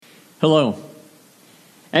Hello.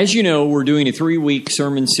 As you know, we're doing a 3-week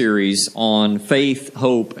sermon series on faith,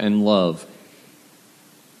 hope, and love.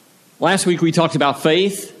 Last week we talked about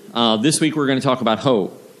faith. This week we're going to talk about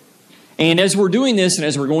hope. And as we're doing this and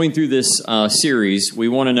as we're going through this series, we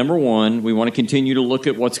want to, number one, we want to continue to look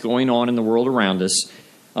at what's going on in the world around us.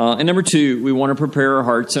 And number two, we want to prepare our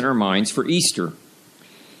hearts and our minds for Easter.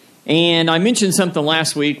 And I mentioned something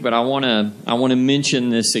last week, but I want to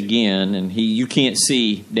mention this again. And you can't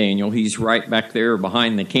see Daniel; he's right back there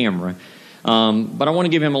behind the camera. But I want to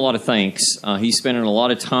give him a lot of thanks. He's spending a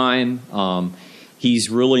lot of time.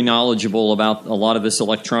 He's really knowledgeable about a lot of this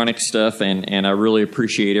electronic stuff, and I really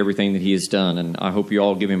appreciate everything that he has done. And I hope you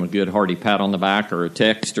all give him a good hearty pat on the back, or a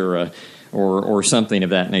text, or something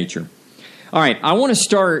of that nature. All right, I want to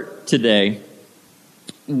start today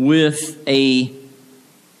with a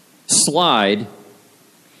slide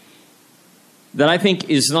that I think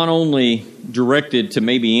is not only directed to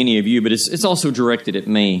maybe any of you, but it's also directed at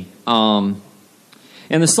me. And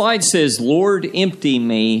the slide says, "Lord, empty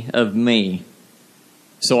me of me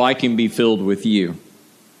so I can be filled with you."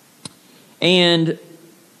 And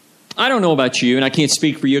I don't know about you, and I can't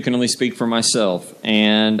speak for you, I can only speak for myself.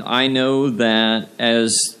 And I know that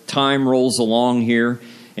as time rolls along here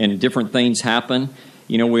and different things happen,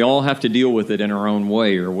 we all have to deal with it in our own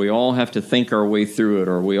way, or we all have to think our way through it,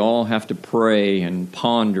 or we all have to pray and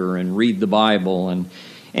ponder and read the Bible.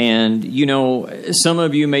 And some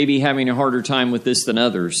of you may be having a harder time with this than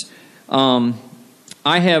others. I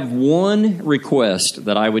have one request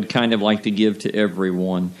that I would kind of like to give to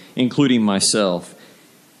everyone, including myself.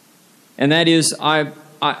 And that is, well,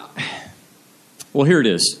 here it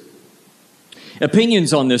is.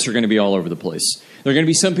 Opinions on this are going to be all over the place. There are going to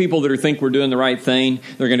be some people that think we're doing the right thing.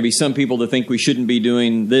 There are going to be some people that think we shouldn't be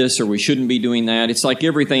doing this or we shouldn't be doing that. It's like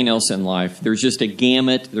everything else in life. There's just a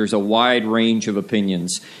gamut. There's a wide range of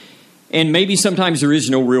opinions. And maybe sometimes there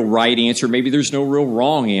is no real right answer. Maybe there's no real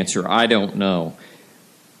wrong answer. I don't know.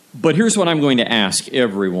 But here's what I'm going to ask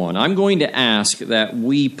everyone. I'm going to ask that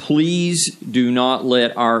we please do not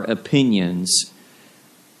let our opinions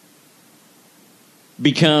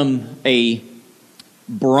become a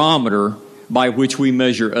barometer by which we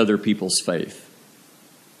measure other people's faith.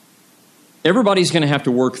 Everybody's going to have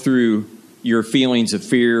to work through your feelings of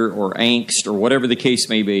fear or angst or whatever the case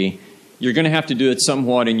may be. You're going to have to do it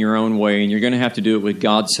somewhat in your own way, and you're going to have to do it with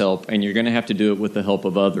God's help, and you're going to have to do it with the help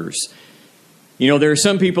of others. There are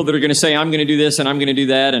some people that are going to say, I'm going to do this and I'm going to do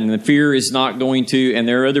that, and the fear is not going to, and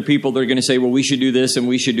there are other people that are going to say, well, we should do this and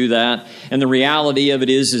we should do that. And the reality of it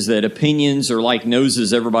is that opinions are like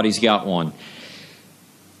noses. Everybody's got one.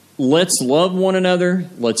 Let's love one another.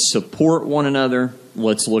 Let's support one another.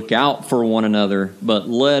 Let's look out for one another. But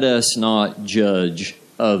let us not judge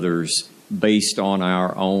others based on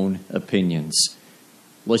our own opinions.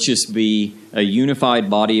 Let's just be a unified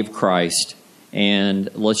body of Christ, and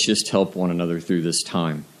let's just help one another through this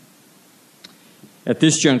time. At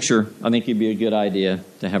this juncture, I think it'd be a good idea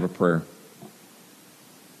to have a prayer.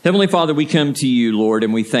 Heavenly Father, we come to you, Lord,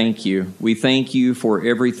 and we thank you. We thank you for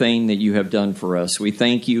everything that you have done for us. We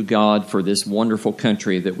thank you, God, for this wonderful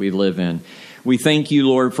country that we live in. We thank you,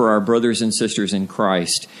 Lord, for our brothers and sisters in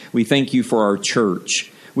Christ. We thank you for our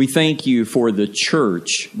church. We thank you for the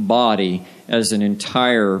church body as an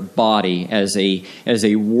entire body, as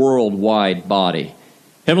a worldwide body.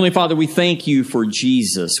 Heavenly Father, we thank you for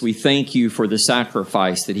Jesus. We thank you for the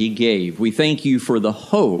sacrifice that he gave. We thank you for the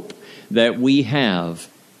hope that we have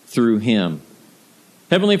through him.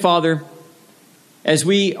 Heavenly Father, as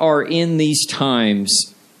we are in these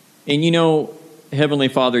times, and Heavenly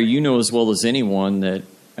Father, you know as well as anyone that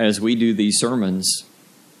as we do these sermons,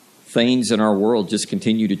 things in our world just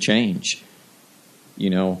continue to change.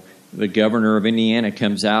 The governor of Indiana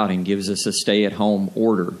comes out and gives us a stay-at-home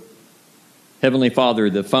order. Heavenly Father,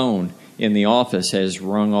 the phone in the office has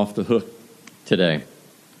rung off the hook today.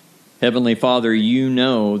 Heavenly Father, you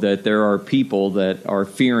know that there are people that are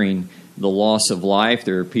fearing the loss of life.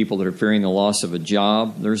 There are people that are fearing the loss of a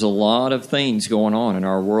job. There's a lot of things going on in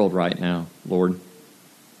our world right now, Lord.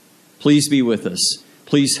 Please be with us.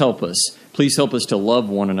 Please help us. Please help us to love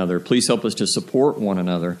one another. Please help us to support one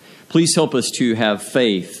another. Please help us to have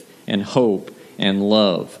faith and hope and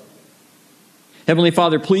love. Heavenly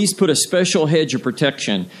Father, please put a special hedge of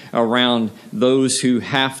protection around those who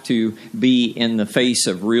have to be in the face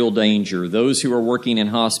of real danger, those who are working in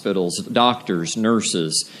hospitals, doctors,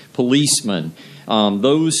 nurses, policemen,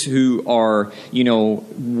 those who are,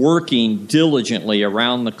 working diligently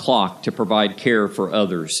around the clock to provide care for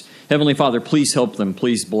others. Heavenly Father, please help them.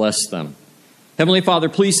 Please bless them. Heavenly Father,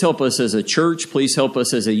 please help us as a church. Please help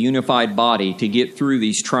us as a unified body to get through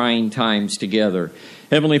these trying times together.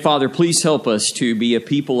 Heavenly Father, please help us to be a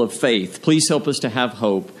people of faith. Please help us to have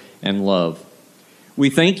hope and love. We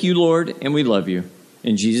thank you, Lord, and we love you.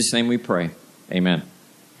 In Jesus' name we pray. Amen.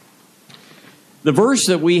 The verse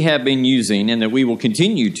that we have been using and that we will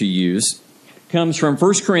continue to use comes from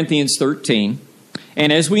 1 Corinthians 13.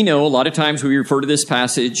 And as we know, a lot of times we refer to this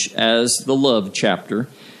passage as the love chapter.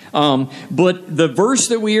 But the verse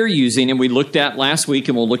that we are using, and we looked at last week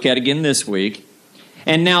and we'll look at again this week,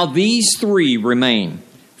 and now these three remain: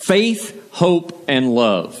 faith, hope, and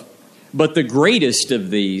love. But the greatest of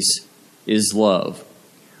these is love.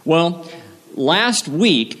 Well, last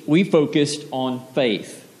week we focused on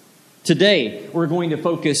faith. Today we're going to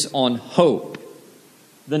focus on hope.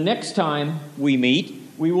 The next time we meet,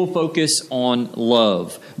 we will focus on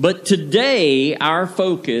love. But today, our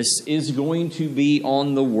focus is going to be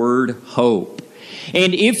on the word hope.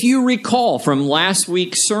 And if you recall from last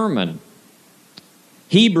week's sermon,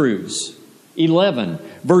 Hebrews 11,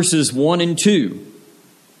 verses 1 and 2,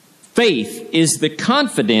 faith is the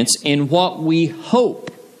confidence in what we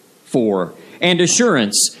hope for and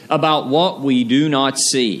assurance about what we do not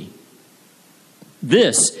see.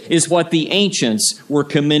 This is what the ancients were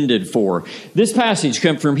commended for. This passage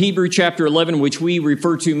comes from Hebrews chapter 11, which we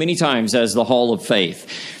refer to many times as the Hall of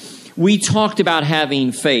Faith. We talked about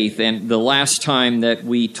having faith, and the last time that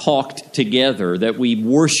we talked together, that we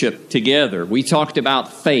worshiped together, we talked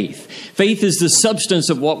about faith. Faith is the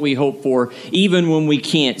substance of what we hope for, even when we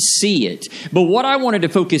can't see it. But what I wanted to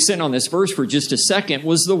focus in on this verse for just a second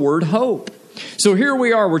was the word hope. So here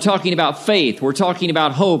we are, we're talking about faith, we're talking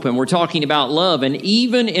about hope, and we're talking about love. And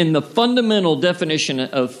even in the fundamental definition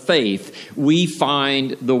of faith, we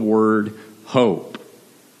find the word hope.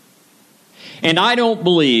 And I don't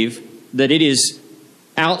believe that it is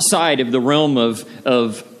outside of the realm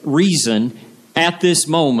of reason at this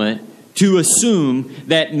moment to assume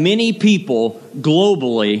that many people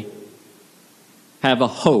globally have a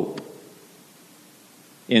hope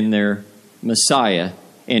in their Messiah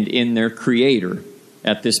and in their Creator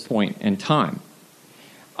at this point in time.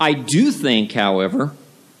 I do think, however,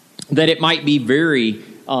 that it might be very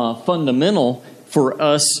fundamental for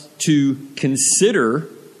us to consider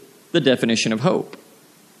the definition of hope.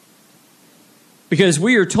 Because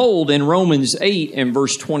we are told in Romans 8 and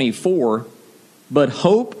verse 24, but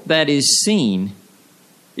hope that is seen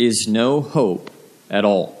is no hope at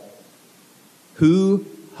all. Who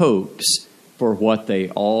hopes for what they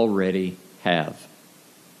already have?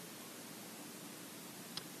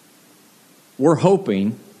 We're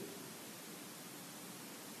hoping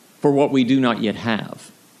for what we do not yet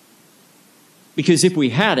have. Because if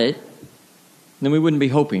we had it, then we wouldn't be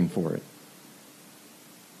hoping for it.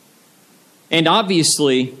 And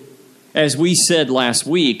obviously, as we said last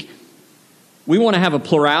week, we want to have a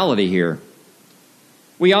plurality here.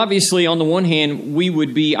 We obviously, on the one hand,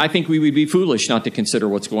 I think we would be foolish not to consider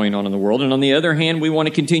what's going on in the world. And on the other hand, we want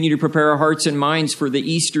to continue to prepare our hearts and minds for the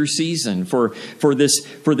Easter season, for this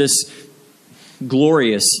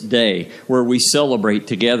glorious day where we celebrate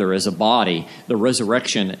together as a body the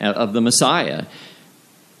resurrection of the Messiah.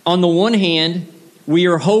 On the one hand, we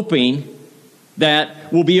are hoping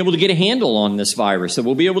that we'll be able to get a handle on this virus, that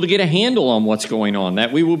we'll be able to get a handle on what's going on,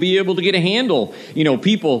 that we will be able to get a handle.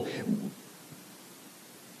 People,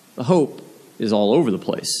 the hope is all over the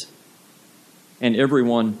place. And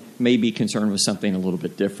everyone may be concerned with something a little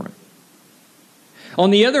bit different. On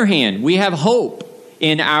the other hand, we have hope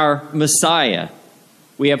in our Messiah.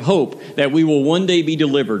 We have hope that we will one day be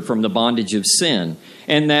delivered from the bondage of sin,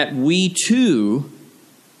 and that we too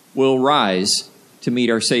will rise to meet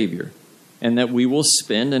our Savior, and that we will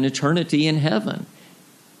spend an eternity in heaven.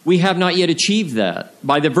 We have not yet achieved that.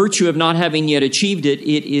 By the virtue of not having yet achieved it,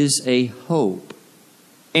 it is a hope.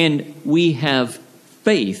 And we have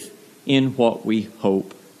faith in what we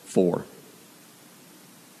hope for.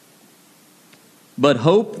 But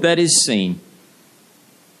hope that is seen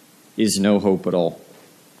is no hope at all.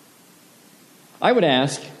 I would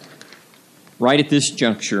ask, right at this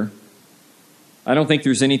juncture, I don't think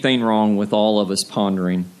there's anything wrong with all of us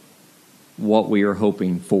pondering what we are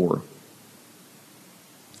hoping for.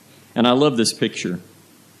 And I love this picture.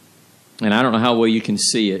 And I don't know how well you can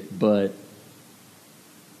see it, but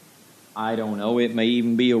I don't know. It may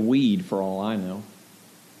even be a weed for all I know.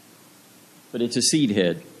 But it's a seed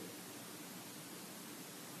head.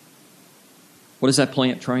 What is that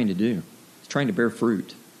plant trying to do? It's trying to bear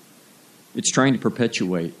fruit. It's trying to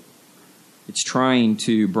perpetuate. It's trying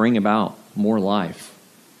to bring about more life.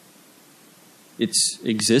 It's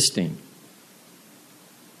existing.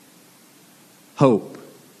 Hope.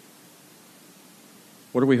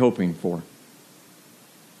 What are we hoping for?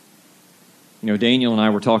 You know, Daniel and I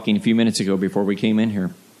were talking a few minutes ago before we came in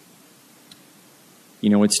here. You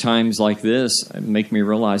know, it's times like this that make me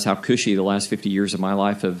realize how cushy the last 50 years of my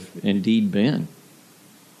life have indeed been.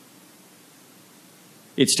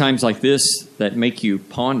 It's times like this that make you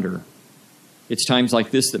ponder. It's times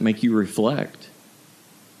like this that make you reflect.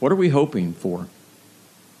 What are we hoping for?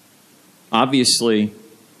 Obviously,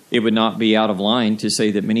 it would not be out of line to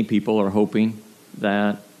say that many people are hoping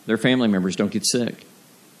that their family members don't get sick.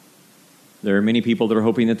 There are many people that are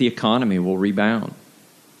hoping that the economy will rebound.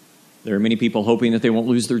 There are many people hoping that they won't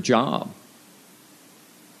lose their job.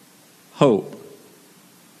 Hope.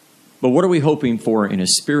 But what are we hoping for in a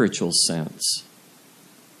spiritual sense?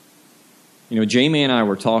 You know, Jamie and I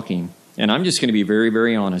were talking, and I'm just going to be very,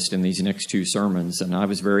 very honest in these next two sermons, and I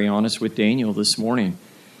was very honest with Daniel this morning.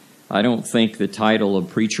 I don't think the title of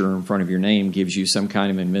preacher in front of your name gives you some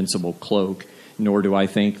kind of invincible cloak, nor do I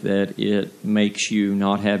think that it makes you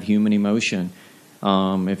not have human emotion.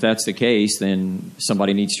 If that's the case, then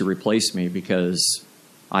somebody needs to replace me because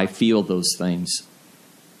I feel those things.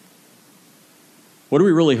 What are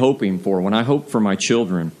we really hoping for? When I hope for my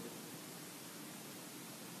children,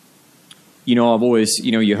 you know, I've always,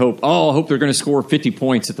 you know, you hope, I hope they're going to score 50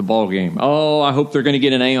 points at the ball game. Oh, I hope they're going to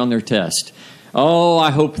get an A on their test. Oh,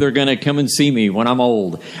 I hope they're going to come and see me when I'm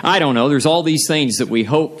old. I don't know. There's all these things that we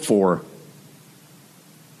hope for.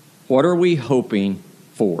 What are we hoping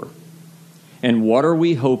for? And what are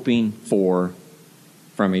we hoping for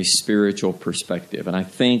from a spiritual perspective? And I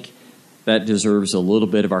think that deserves a little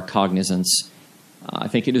bit of our cognizance. I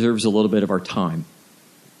think it deserves a little bit of our time.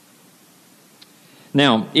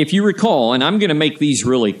 Now, if you recall, and I'm going to make these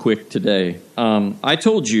really quick today, I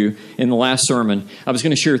told you in the last sermon I was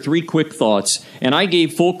going to share 3 quick thoughts, and I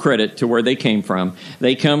gave full credit to where they came from.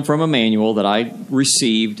 They come from a manual that I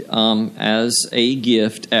received as a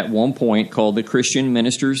gift at one point called the Christian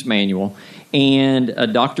Minister's Manual, and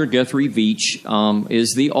Dr. Guthrie Veach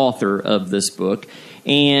is the author of this book.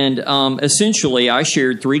 And essentially, I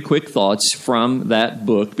shared 3 quick thoughts from that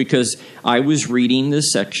book because I was reading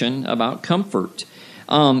this section about comfort.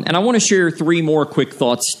 And I want to share 3 more quick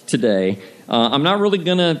thoughts today. I'm not really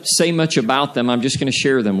going to say much about them. I'm just going to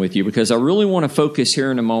share them with you because I really want to focus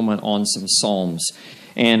here in a moment on some Psalms.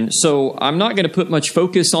 And so I'm not going to put much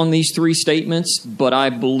focus on these 3 statements, but I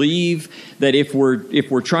believe that if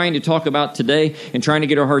we're trying to talk about today and trying to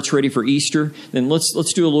get our hearts ready for Easter, then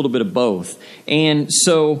let's do a little bit of both. And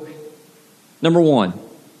so, number 1,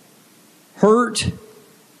 hurt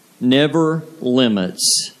never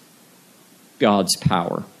limits God's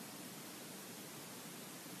power.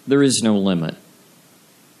 There is no limit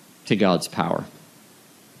to God's power.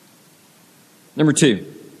 Number 2,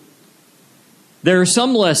 there are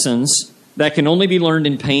some lessons that can only be learned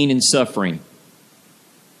in pain and suffering.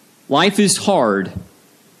 Life is hard,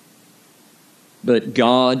 but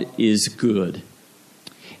God is good.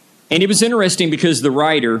 And it was interesting because the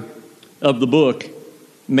writer of the book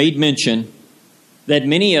made mention that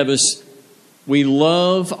many of us, we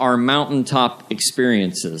love our mountaintop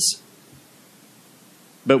experiences,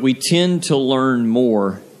 but we tend to learn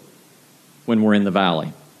more when we're in the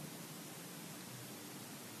valley.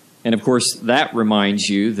 And of course, that reminds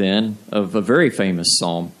you then of a very famous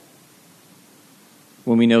psalm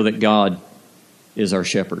when we know that God is our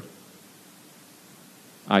shepherd.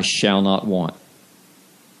 I shall not want.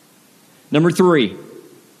 Number 3,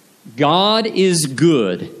 God is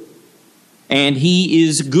good, and He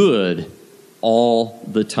is good all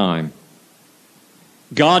the time.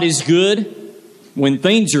 God is good when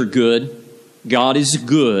things are good. God is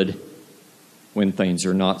good when things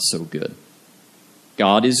are not so good.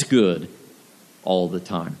 God is good all the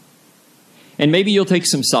time. And maybe you'll take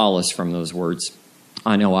some solace from those words.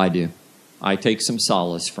 I know I do. I take some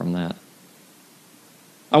solace from that.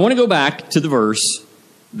 I want to go back to the verse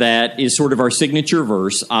that is sort of our signature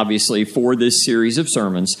verse, obviously, for this series of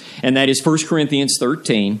sermons, and that is 1 Corinthians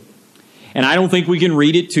 13. And I don't think we can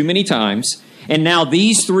read it too many times. And now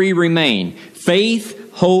these 3 remain: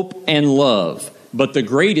 faith, hope, and love. But the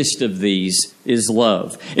greatest of these is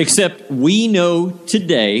love. Except we know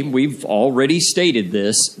today, we've already stated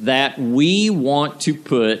this, that we want to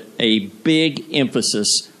put a big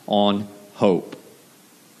emphasis on hope.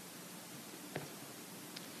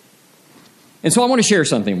 And so I want to share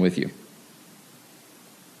something with you.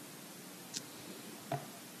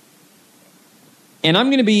 And I'm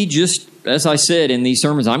going to be, just as I said in these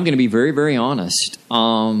sermons, I'm going to be very, very honest.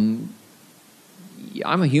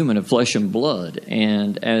 I'm a human of flesh and blood.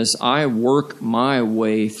 And as I work my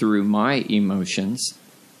way through my emotions,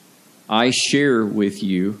 I share with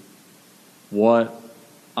you what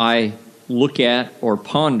I look at or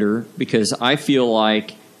ponder, because I feel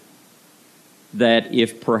like that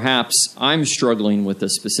if perhaps I'm struggling with a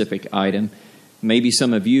specific item, maybe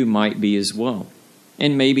some of you might be as well.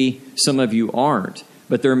 And maybe some of you aren't.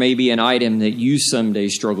 But there may be an item that you someday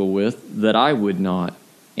struggle with that I would not.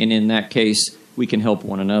 And in that case, we can help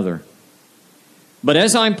one another. But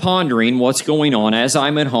as I'm pondering what's going on, as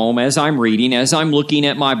I'm at home, as I'm reading, as I'm looking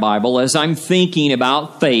at my Bible, as I'm thinking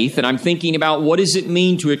about faith, and I'm thinking about what does it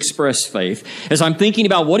mean to express faith, as I'm thinking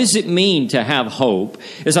about what does it mean to have hope,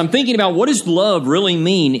 as I'm thinking about what does love really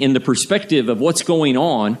mean in the perspective of what's going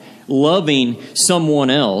on, loving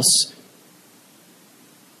someone else,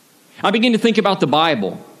 I begin to think about the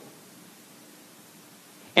Bible.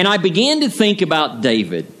 And I began to think about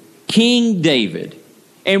David, King David.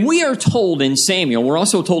 And we are told in Samuel, we're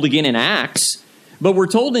also told again in Acts, but we're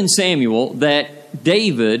told in Samuel that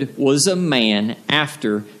David was a man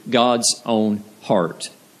after God's own heart.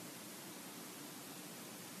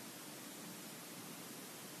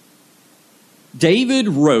 David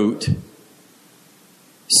wrote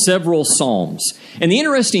several psalms. And the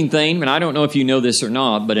interesting thing, and I don't know if you know this or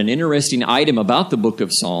not, but an interesting item about the book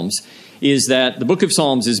of Psalms is that the book of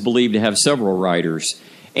Psalms is believed to have several writers.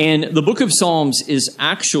 And the book of Psalms is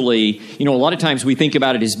actually, a lot of times we think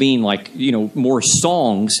about it as being like, more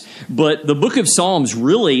songs. But the book of Psalms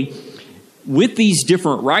really, with these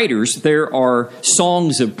different writers, there are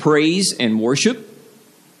songs of praise and worship.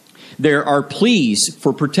 There are pleas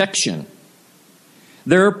for protection.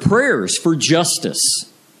 There are prayers for justice.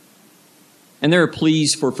 And there are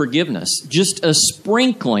pleas for forgiveness. Just a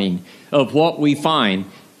sprinkling of what we find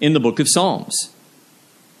in the book of Psalms.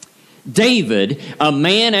 David, a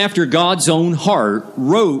man after God's own heart,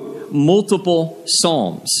 wrote multiple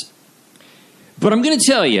psalms. But I'm going to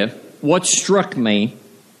tell you what struck me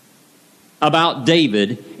about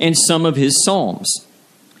David and some of his psalms.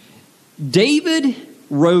 David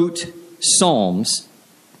wrote psalms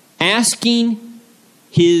asking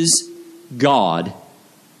his God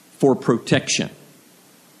for protection.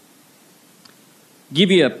 Give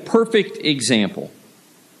you a perfect example.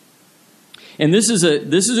 And this is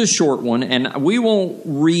a short one, and we won't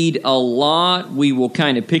read a lot. We will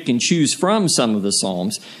kind of pick and choose from some of the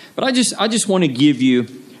Psalms. But I just want to give you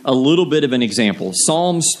a little bit of an example.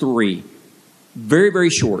 Psalms 3, very,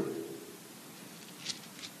 very short.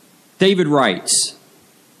 David writes,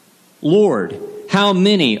 "Lord, how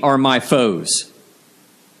many are my foes?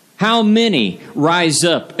 How many rise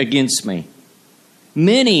up against me?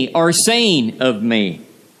 Many are saying of me,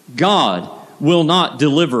 God will not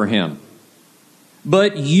deliver him.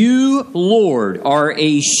 But you, Lord, are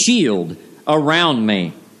a shield around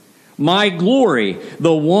me, my glory,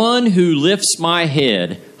 the one who lifts my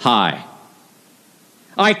head high.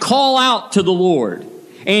 I call out to the Lord,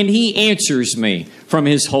 and he answers me from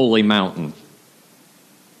his holy mountain.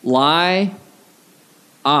 I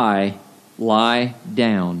lie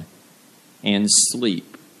down and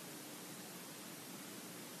sleep."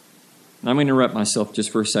 I'm going to interrupt myself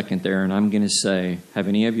just for a second there, and I'm going to say, have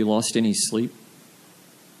any of you lost any sleep?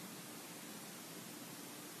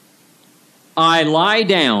 I lie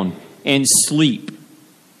down and sleep.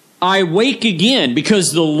 I wake again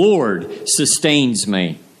because the Lord sustains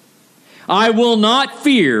me. I will not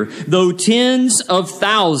fear though tens of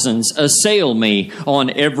thousands assail me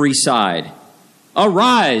on every side.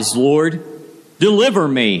 Arise, Lord, deliver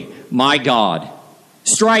me, my God.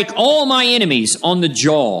 Strike all my enemies on the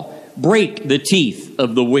jaw. Break the teeth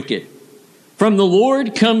of the wicked. From the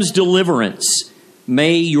Lord comes deliverance.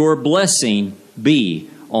 May your blessing be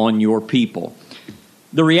on your people.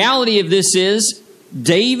 The reality of this is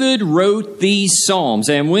David wrote these psalms,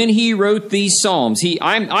 and when he wrote these psalms,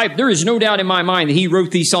 there is no doubt in my mind that he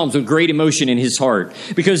wrote these psalms with great emotion in his heart,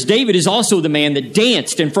 because David is also the man that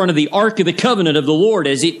danced in front of the Ark of the Covenant of the Lord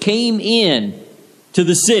as it came in to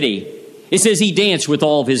the city. It says he danced with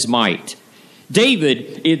all of his might.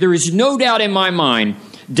 David, there is no doubt in my mind,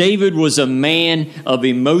 David was a man of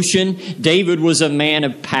emotion. David was a man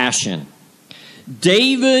of passion.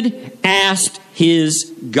 David asked his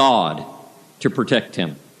God to protect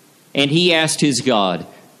him, and he asked his God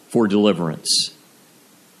for deliverance.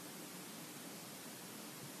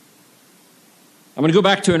 I'm going to go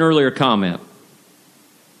back to an earlier comment.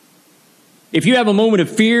 If you have a moment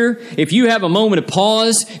of fear, if you have a moment of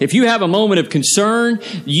pause, if you have a moment of concern,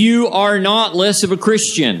 you are not less of a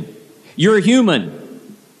Christian. You're human.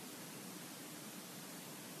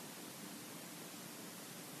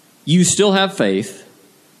 You still have faith.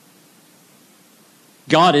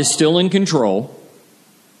 God is still in control.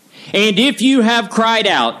 And if you have cried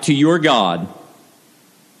out to your God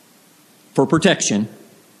for protection,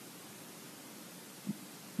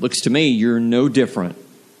 looks to me you're no different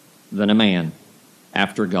than a man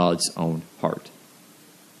after God's own heart.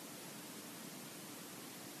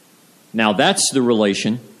 Now that's the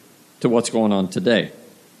relation to what's going on today.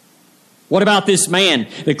 What about this man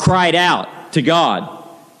that cried out to God?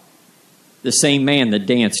 The same man that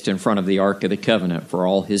danced in front of the Ark of the Covenant for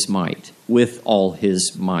all his might, with all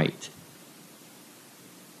his might.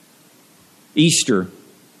 Easter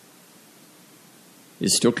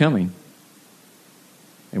is still coming,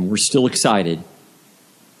 and we're still excited.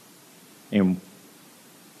 And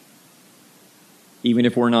even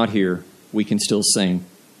if we're not here, we can still sing,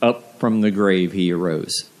 "Up from the grave he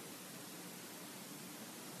arose."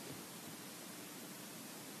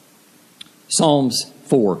 Psalms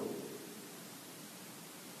 4.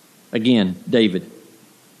 Again, David.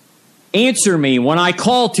 Answer me when I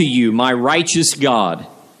call to you, my righteous God.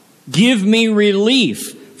 Give me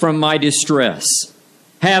relief from my distress.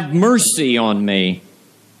 Have mercy on me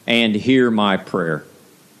and hear my prayer.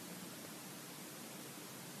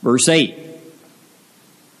 Verse 8.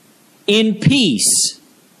 In peace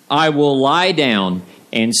I will lie down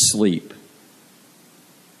and sleep.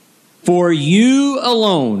 For you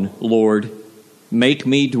alone, Lord, make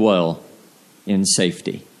me dwell in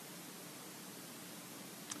safety.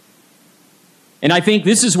 And I think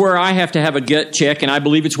this is where I have to have a gut check, and I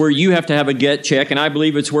believe it's where you have to have a gut check, and I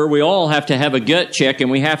believe it's where we all have to have a gut check, and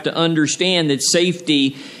we have to understand that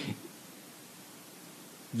safety,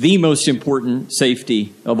 the most important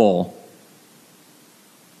safety of all,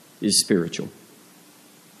 is spiritual.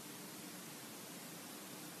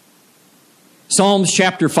 Psalms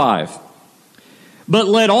chapter 5. But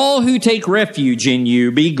let all who take refuge in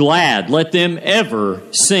you be glad. Let them ever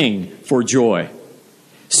sing for joy.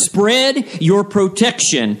 Spread your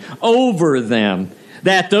protection over them,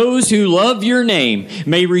 that those who love your name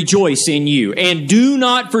may rejoice in you. And do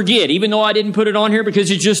not forget, even though I didn't put it on here because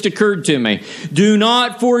it just occurred to me, do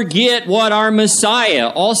not forget what our Messiah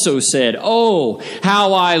also said. Oh,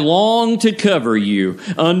 how I long to cover you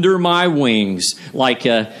under my wings like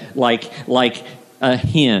a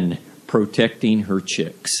hen protecting her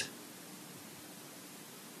chicks.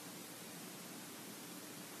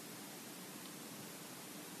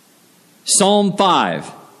 Psalm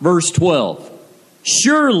 5, verse 12.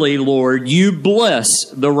 Surely, Lord, you bless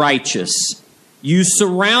the righteous. You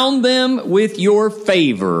surround them with your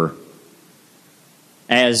favor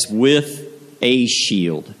as with a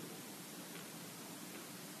shield.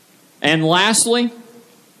 And lastly,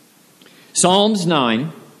 Psalms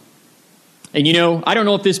 9. And you know, I don't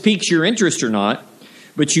know if this piques your interest or not,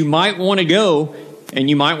 but you might want to go and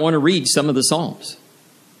you might want to read some of the Psalms.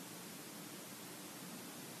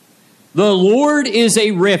 The Lord is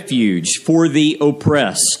a refuge for the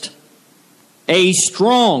oppressed, a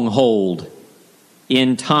stronghold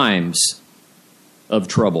in times of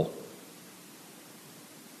trouble.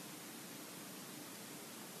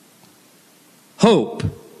 Hope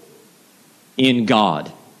in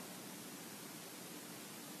God.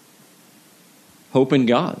 Hope in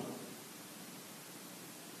God.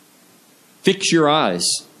 Fix your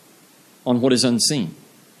eyes on what is unseen,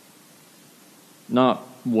 not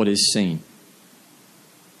what is seen.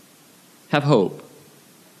 Have hope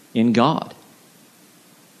in God,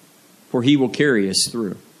 for He will carry us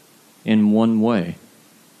through in one way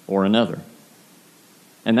or another.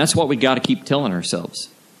 And that's what we got to keep telling ourselves.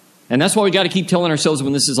 And that's what we got to keep telling ourselves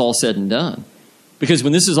when this is all said and done. Because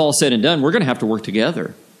when this is all said and done, we're going to have to work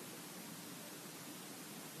together.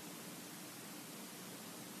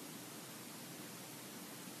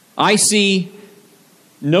 I see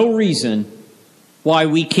no reason why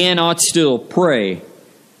we cannot still pray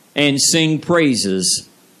and sing praises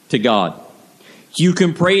to God. You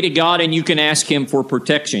can pray to God and you can ask Him for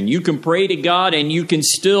protection. You can pray to God and you can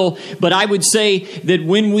still, but I would say that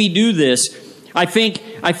when we do this, I think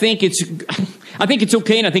it's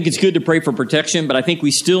okay and I think it's good to pray for protection, but I think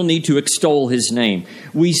we still need to extol His name.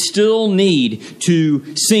 We still need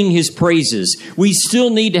to sing His praises. We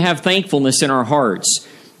still need to have thankfulness in our hearts,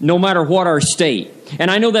 no matter what our state. And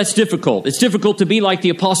I know that's difficult. It's difficult to be like the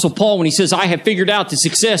Apostle Paul when he says, I have figured out the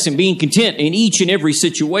success in being content in each and every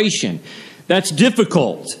situation. That's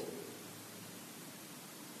difficult,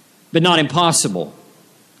 but not impossible.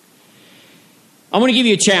 I'm going to give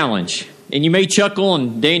you a challenge. And you may chuckle,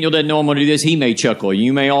 and Daniel doesn't know I'm going to do this. He may chuckle.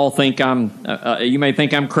 You may all think you may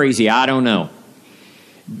think I'm crazy. I don't know.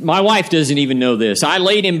 My wife doesn't even know this. I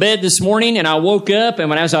laid in bed this morning and I woke up,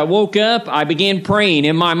 and as I woke up, I began praying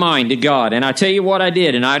in my mind to God. And I tell you what I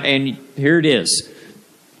did, and here it is.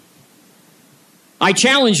 I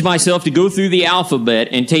challenged myself to go through the alphabet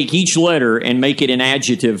and take each letter and make it an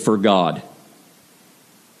adjective for God.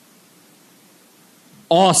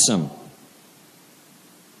 awesome.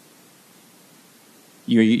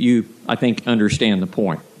 You, I think, understand the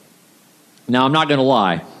point. Now, I'm not going to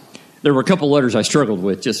lie. There were a couple letters I struggled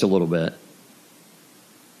with just a little bit.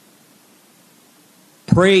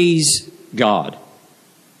 Praise God.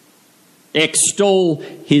 Extol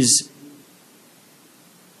His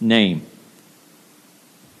name.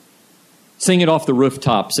 Sing it off the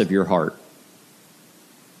rooftops of your heart.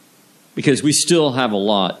 Because we still have a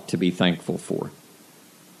lot to be thankful for.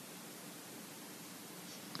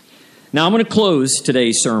 Now, I'm going to close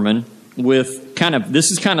today's sermon with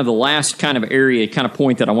this is kind of the last kind of area, kind of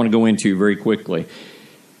point that I want to go into very quickly.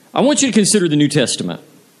 I want you to consider the New Testament.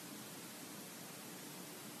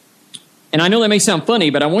 And I know that may sound funny,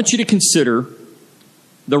 but I want you to consider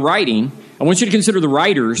the writing. I want you to consider the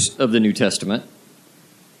writers of the New Testament.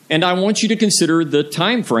 And I want you to consider the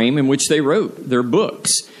time frame in which they wrote their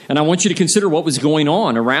books. And I want you to consider what was going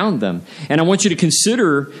on around them. And I want you to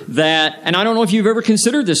consider that, and I don't know if you've ever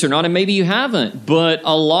considered this or not, and maybe you haven't, but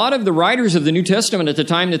a lot of the writers of the New Testament at the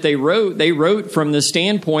time that they wrote from the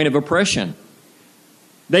standpoint of oppression.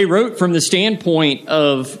 They wrote from the standpoint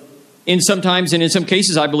of, sometimes and in some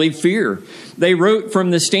cases, I believe, fear. They wrote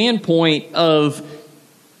from the standpoint of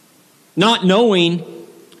not knowing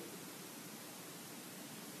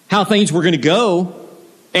how things were going to go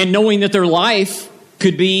and knowing that their life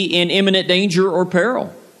could be in imminent danger or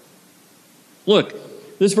peril. Look,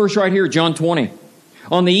 this verse right here, John 20.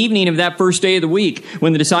 On the evening of that first day of the week,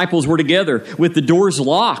 when the disciples were together with the doors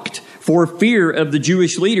locked for fear of the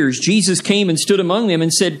Jewish leaders, Jesus came and stood among them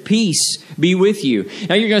and said, "Peace be with you."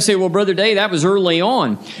 Now you're going to say, well, Brother Day, that was early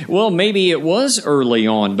on. Well, maybe it was early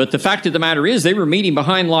on, but the fact of the matter is they were meeting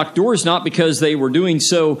behind locked doors, not because they were doing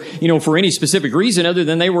so, for any specific reason other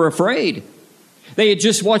than they were afraid. They had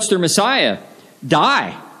just watched their Messiah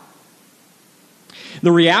die.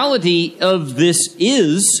 The reality of this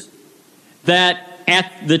is that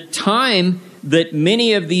at the time that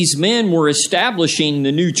many of these men were establishing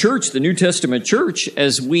the new church, the New Testament church,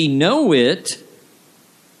 as we know it,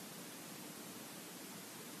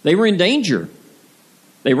 they were in danger.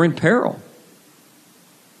 They were in peril.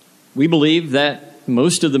 We believe that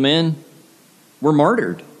most of the men were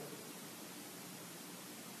martyred.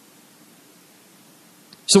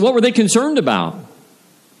 So what were they concerned about?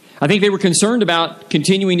 I think they were concerned about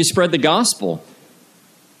continuing to spread the gospel.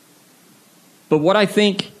 But what I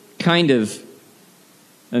think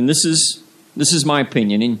and this is my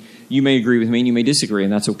opinion, and you may agree with me and you may disagree,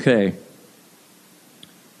 and that's okay.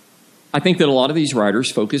 I think that a lot of these writers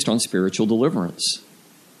focused on spiritual deliverance.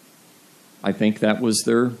 I think that was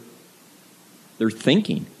their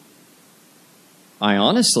thinking. I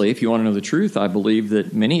honestly, if you want to know the truth, I believe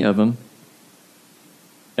that many of them,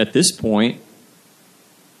 at this point,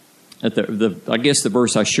 at I guess the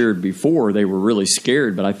verse I shared before, they were really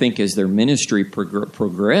scared. But I think as their ministry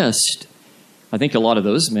progressed, I think a lot of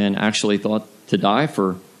those men actually thought to die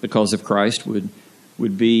for the cause of Christ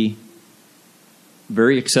would be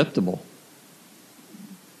very acceptable,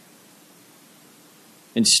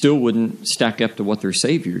 and still wouldn't stack up to what their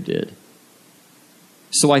Savior did.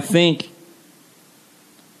 So I think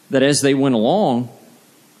that as they went along,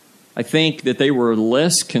 I think that they were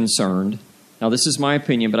less concerned. Now, this is my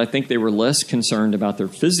opinion, but I think they were less concerned about their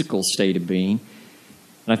physical state of being.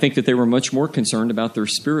 And I think that they were much more concerned about their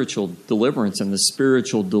spiritual deliverance and the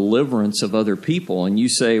spiritual deliverance of other people. And you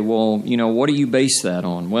say, well, what do you base that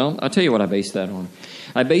on? Well, I'll tell you what I base that on.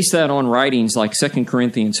 I base that on writings like 2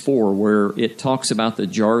 Corinthians 4, where it talks about the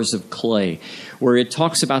jars of clay, where it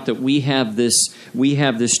talks about that we have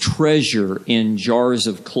this treasure in jars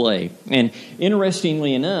of clay. And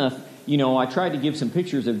interestingly enough, I tried to give some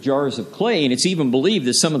pictures of jars of clay, and it's even believed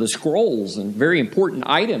that some of the scrolls and very important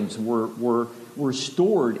items were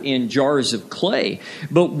stored in jars of clay.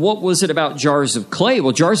 But what was it about jars of clay?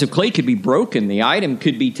 Well, jars of clay could be broken. The item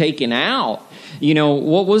could be taken out.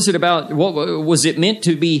 What was it about? What was it meant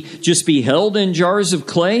to be? Just be held in jars of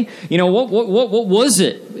clay? What was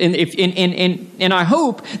it? And I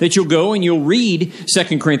hope that you'll go and you'll read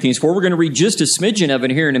 2 Corinthians 4. We're going to read just a smidgen of it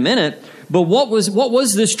here in a minute. But what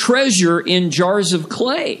was this treasure in jars of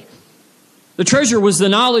clay? The treasure was the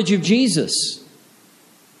knowledge of Jesus.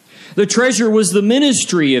 The treasure was the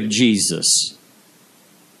ministry of Jesus.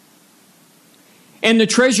 And the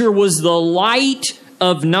treasure was the light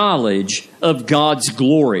of knowledge of God's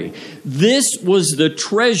glory. This was the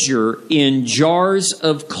treasure in jars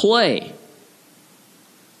of clay.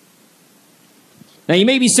 Now, you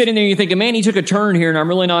may be sitting there and you're thinking, man, he took a turn here and I'm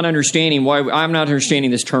really not understanding why. I'm not understanding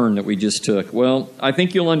this turn that we just took. Well, I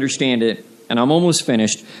think you'll understand it, and I'm almost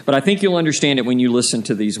finished, but I think you'll understand it when you listen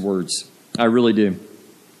to these words. I really do.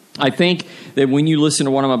 I think that when you listen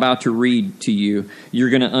to what I'm about to read to you, you're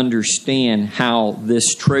going to understand how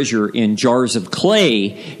this treasure in jars of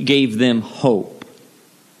clay gave them hope.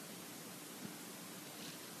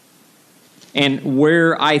 And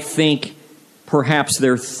where I think perhaps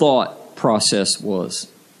their thought process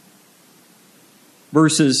was.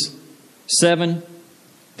 Verses 7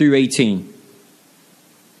 through 18.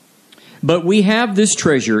 But we have this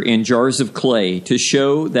treasure in jars of clay to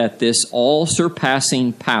show that this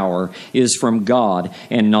all-surpassing power is from God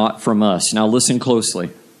and not from us. Now listen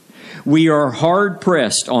closely. We are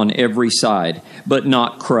hard-pressed on every side, but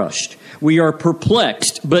not crushed. We are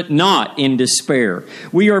perplexed, but not in despair.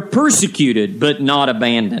 We are persecuted, but not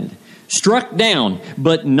abandoned. Struck down,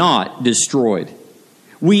 but not destroyed.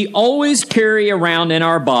 We always carry around in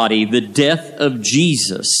our body the death of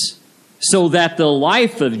Jesus, so that the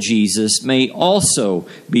life of Jesus may also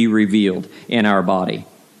be revealed in our body.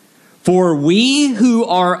 For we who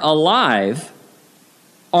are alive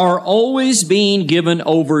are always being given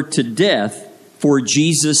over to death for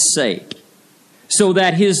Jesus' sake, so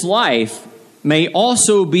that his life may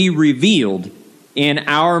also be revealed in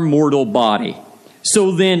our mortal body.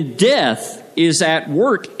 So then death is at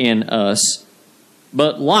work in us,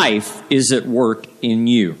 but life is at work in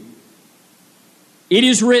you. It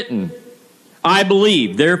is written, I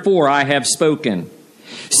believe, therefore I have spoken.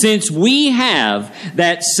 Since we have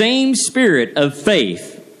that same spirit of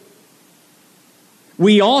faith,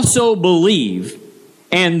 we also believe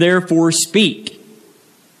and therefore speak.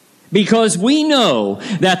 Because we know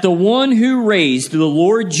that the one who raised the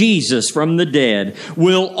Lord Jesus from the dead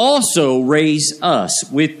will also raise us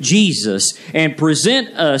with Jesus and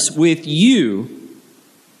present us with you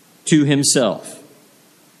to himself.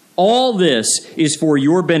 All this is for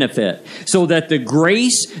your benefit, so that the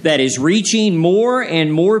grace that is reaching more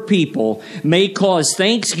and more people may cause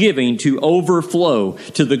thanksgiving to overflow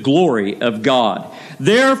to the glory of God.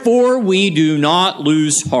 Therefore, we do not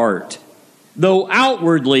lose heart. Though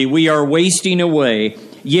outwardly we are wasting away,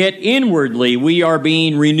 yet inwardly we are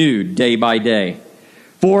being renewed day by day.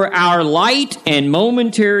 For our light and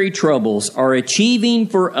momentary troubles are achieving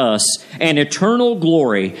for us an eternal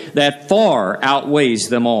glory that far outweighs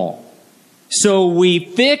them all. So we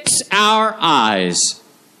fix our eyes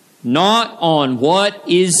not on what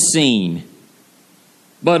is seen,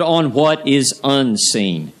 but on what is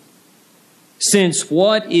unseen. Since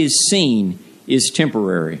what is seen is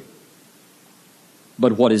temporary,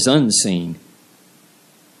 but what is unseen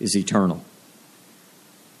is eternal.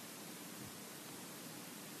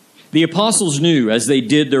 The apostles knew as they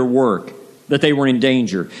did their work that they were in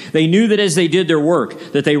danger. They knew that as they did their work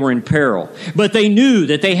that they were in peril. But they knew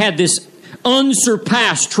that they had this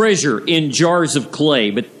unsurpassed treasure in jars of clay.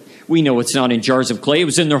 But we know it's not in jars of clay. It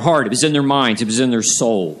was in their heart. It was in their minds. It was in their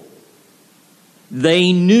soul.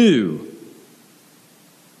 They knew.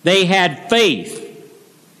 They had faith.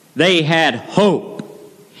 They had hope.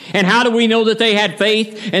 And how do we know that they had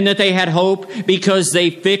faith and that they had hope? Because they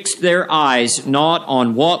fixed their eyes not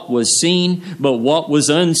on what was seen, but what was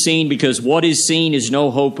unseen, because what is seen is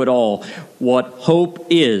no hope at all. What hope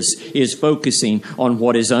is focusing on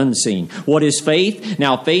what is unseen. What is faith?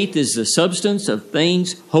 Now, faith is the substance of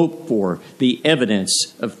things hoped for, the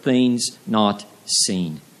evidence of things not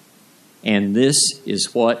seen. And this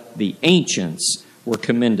is what the ancients were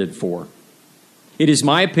commended for. It is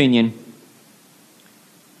my opinion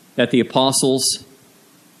that the apostles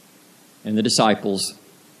and the disciples,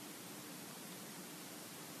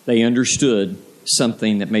 they understood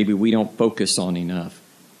something that maybe we don't focus on enough.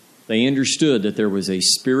 They understood that there was a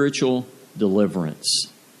spiritual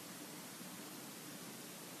deliverance.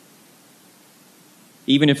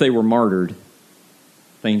 Even if they were martyred,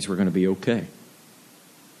 things were going to be okay.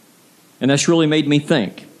 And that's really made me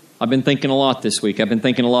think. I've been thinking a lot this week. I've been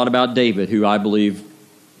thinking a lot about David, who I believe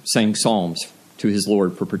sang psalms to his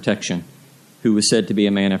Lord for protection, who was said to be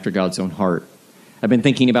a man after God's own heart. I've been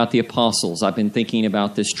thinking about the apostles. I've been thinking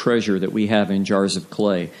about this treasure that we have in jars of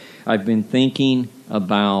clay. I've been thinking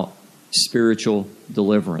about spiritual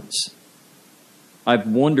deliverance. I've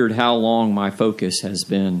wondered how long my focus has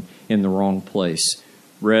been in the wrong place.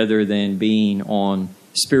 Rather than being on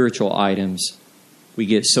spiritual items, we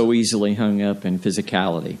get so easily hung up in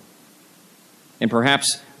physicality. And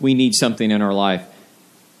perhaps we need something in our life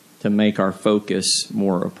to make our focus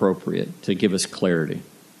more appropriate, to give us clarity.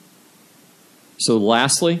 So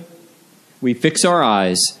lastly, we fix our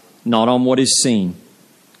eyes not on what is seen,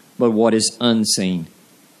 but what is unseen.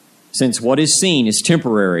 Since what is seen is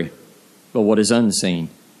temporary, but what is unseen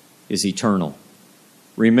is eternal.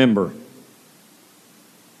 Remember,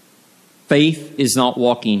 faith is not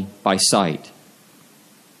walking by sight.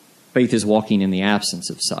 Faith is walking in the absence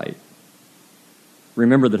of sight.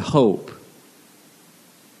 Remember that hope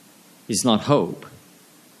is not hope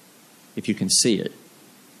if you can see it.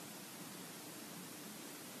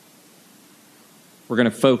 We're going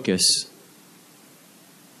to focus,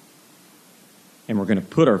 and we're going to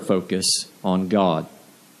put our focus on God.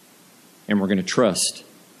 And we're going to trust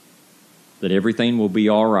that everything will be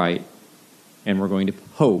all right. And we're going to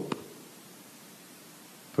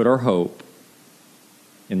put our hope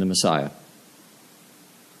in the Messiah.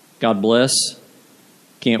 God bless.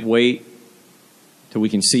 Can't wait till we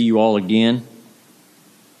can see you all again.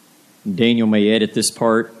 Daniel may edit this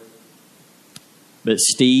part. But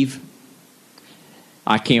Steve,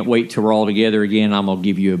 I can't wait till we're all together again. I'm going to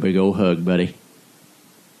give you a big old hug, buddy.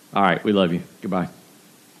 All right, we love you. Goodbye.